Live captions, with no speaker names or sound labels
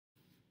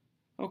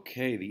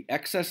Okay, The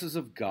Excesses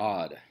of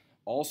God,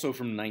 also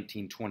from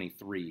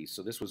 1923.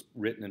 So this was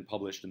written and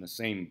published in the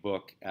same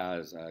book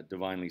as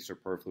Divinely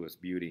Superfluous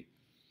Beauty.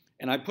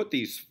 And I put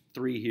these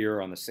three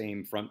here on the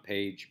same front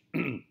page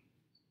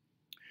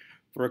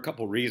for a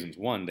couple reasons.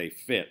 One, they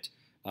fit.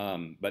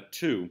 But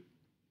two,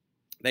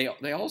 they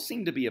all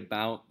seem to be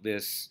about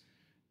this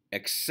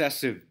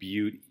excessive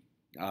beauty,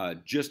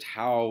 just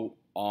how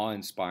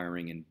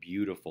awe-inspiring and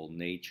beautiful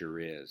nature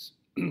is.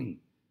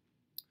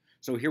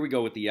 So here we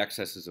go with the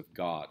excesses of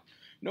God.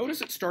 Notice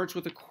it starts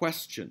with a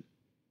question.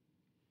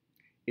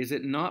 Is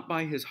it not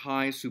by his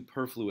high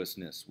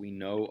superfluousness we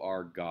know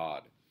our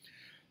God?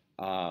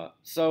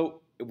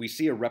 So we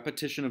see a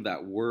repetition of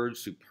that word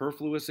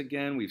superfluous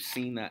again. We've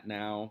seen that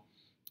now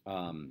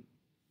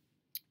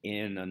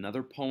in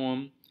another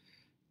poem.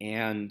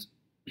 And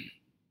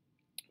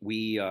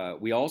we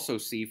also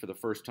see for the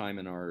first time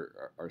in our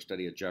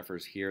study of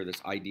Jeffers here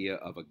this idea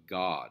of a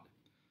God.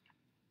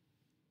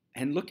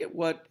 And look at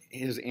what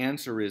his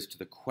answer is to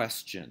the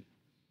question,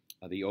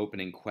 the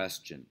opening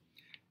question.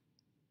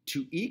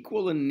 To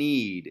equal a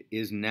need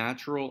is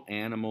natural,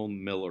 animal,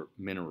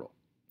 mineral.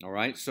 All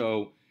right,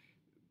 so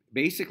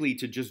basically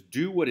to just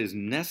do what is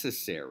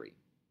necessary.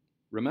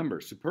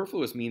 Remember,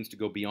 superfluous means to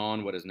go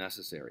beyond what is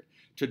necessary.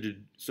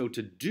 So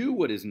to do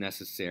what is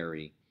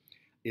necessary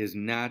is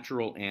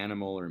natural,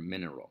 animal, or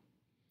mineral.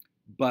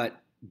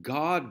 But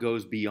God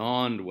goes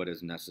beyond what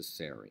is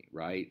necessary,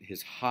 right?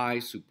 His high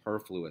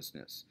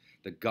superfluousness,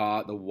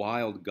 the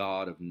wild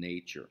God of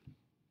nature.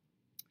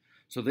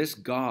 So this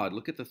God,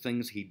 look at the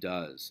things he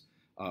does,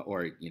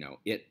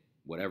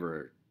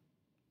 whatever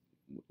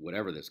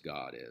this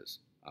God is.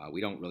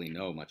 We don't really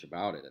know much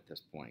about it at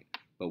this point.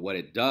 But what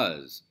it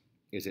does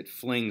is it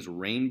flings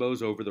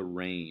rainbows over the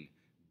rain,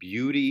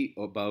 beauty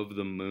above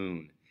the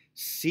moon,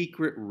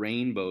 secret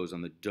rainbows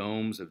on the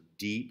domes of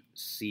deep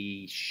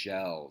sea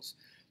shells.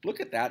 Look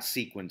at that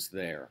sequence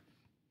there.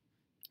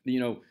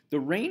 The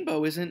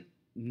rainbow isn't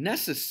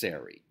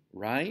necessary,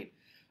 right?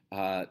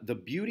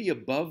 The beauty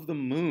above the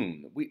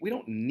moon, we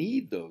don't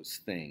need those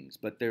things,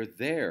 but they're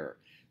there.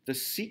 The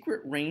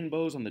secret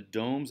rainbows on the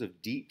domes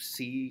of deep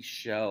sea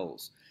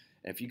shells.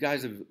 If you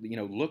guys have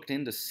looked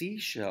into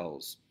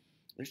seashells,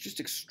 there's just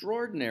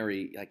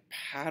extraordinary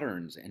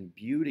patterns and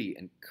beauty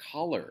and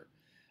color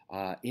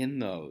in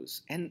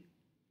those. And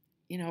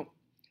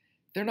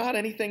they're not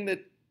anything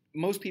that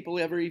most people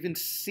ever even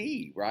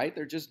see, right?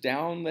 They're just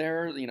down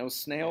there.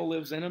 Snail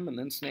lives in them, and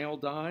then snail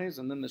dies,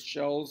 and then the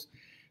shells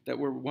that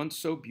were once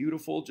so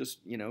beautiful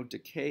just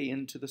decay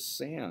into the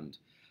sand.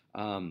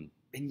 And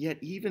yet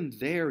even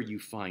there you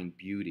find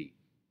beauty.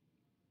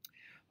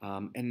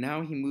 And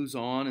now he moves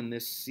on in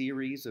this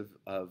series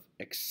of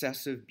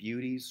excessive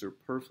beauties,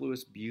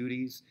 superfluous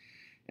beauties,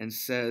 and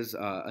says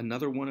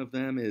another one of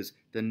them is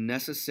the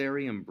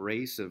necessary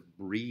embrace of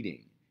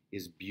breeding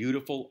is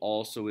beautiful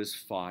also as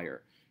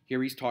fire.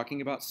 Here he's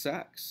talking about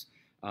sex,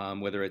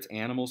 whether it's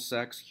animal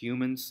sex,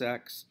 human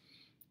sex.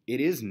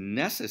 It is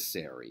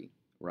necessary,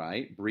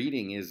 right?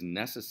 Breeding is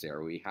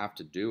necessary. We have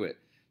to do it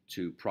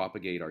to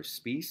propagate our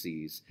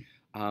species.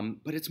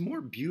 But it's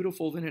more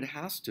beautiful than it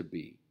has to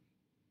be.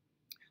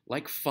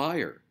 Like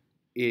fire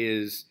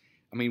is,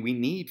 we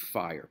need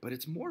fire, but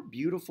it's more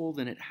beautiful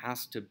than it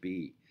has to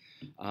be.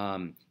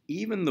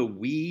 Even the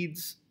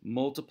weeds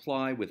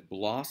multiply with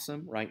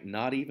blossom, right?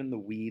 Not even the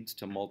weeds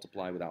to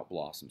multiply without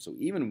blossom. So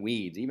even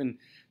weeds, even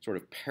sort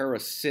of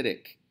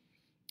parasitic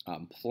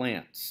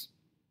plants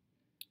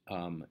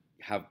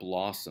have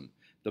blossom.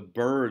 The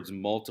birds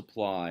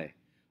multiply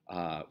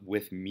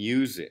with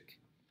music.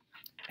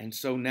 And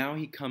so now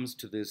he comes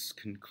to this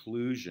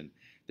conclusion.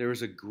 There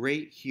is a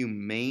great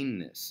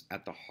humaneness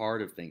at the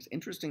heart of things.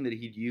 Interesting that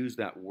he'd use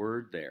that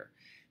word there,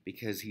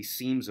 because he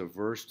seems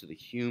averse to the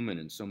human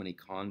in so many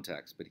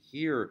contexts. But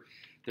here,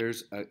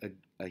 there's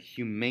a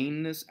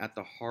humaneness at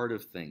the heart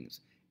of things,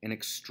 an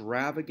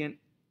extravagant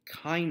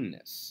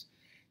kindness.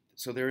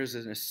 So there is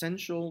an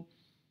essential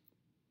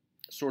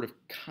sort of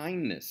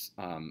kindness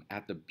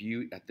at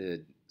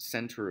the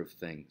center of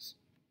things.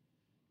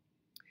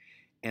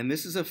 And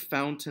this is a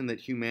fountain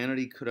that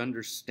humanity could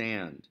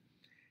understand,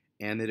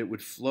 and that it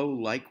would flow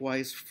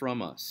likewise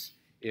from us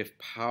if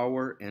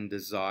power and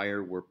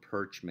desire were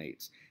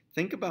perchmates.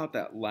 Think about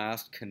that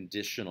last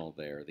conditional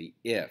there, the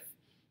if.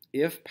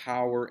 If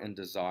power and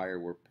desire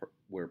were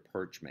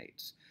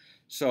perchmates.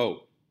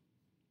 So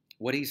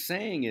what he's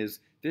saying is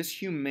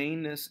this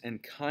humaneness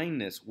and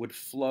kindness would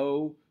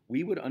flow,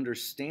 we would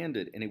understand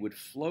it, and it would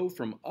flow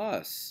from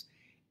us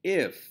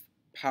if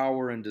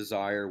power and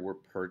desire were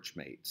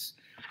perchmates.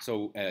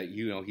 So,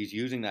 he's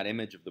using that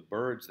image of the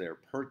birds there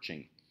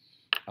perching.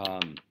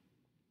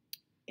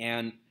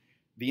 And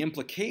the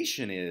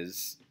implication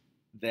is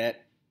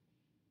that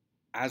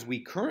as we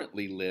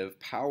currently live,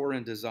 power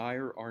and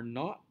desire are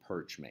not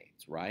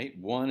perchmates, right?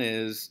 One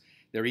is,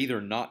 they're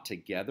either not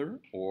together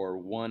or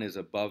one is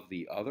above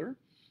the other.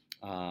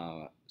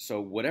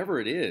 So whatever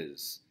it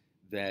is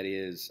that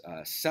is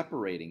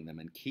separating them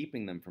and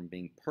keeping them from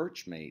being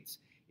perchmates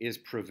is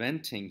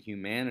preventing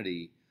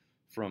humanity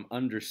from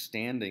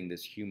understanding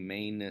this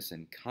humaneness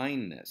and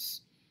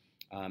kindness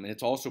And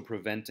it's also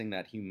preventing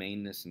that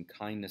humaneness and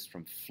kindness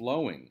from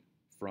flowing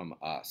from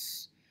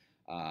us.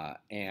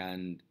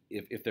 And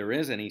if there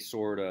is any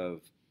sort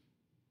of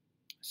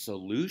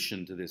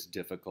solution to this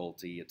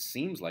difficulty, it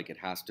seems like it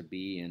has to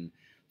be in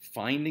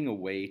finding a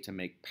way to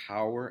make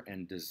power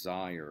and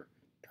desire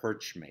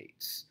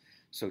perchmates.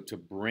 So to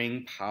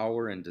bring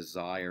power and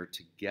desire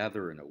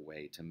together in a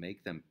way to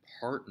make them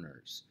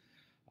partners.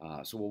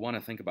 So we'll want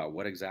to think about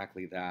what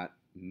exactly that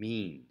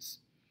means.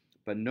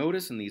 But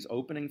notice in these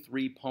opening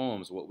 3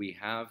 poems, what we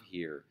have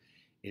here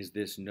is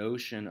this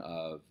notion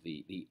of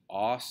the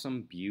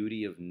awesome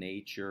beauty of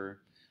nature,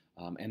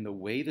 and the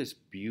way this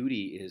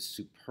beauty is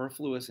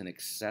superfluous and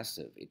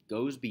excessive. It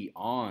goes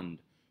beyond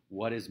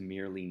what is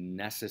merely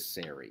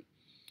necessary.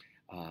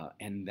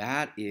 And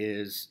that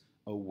is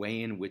a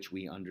way in which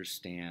we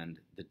understand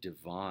the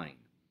divine.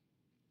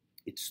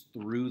 It's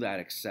through that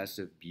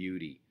excessive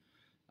beauty.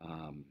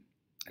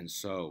 And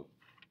so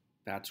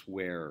that's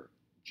where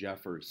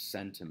Jeffers'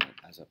 sentiment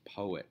as a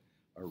poet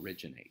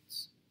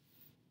originates.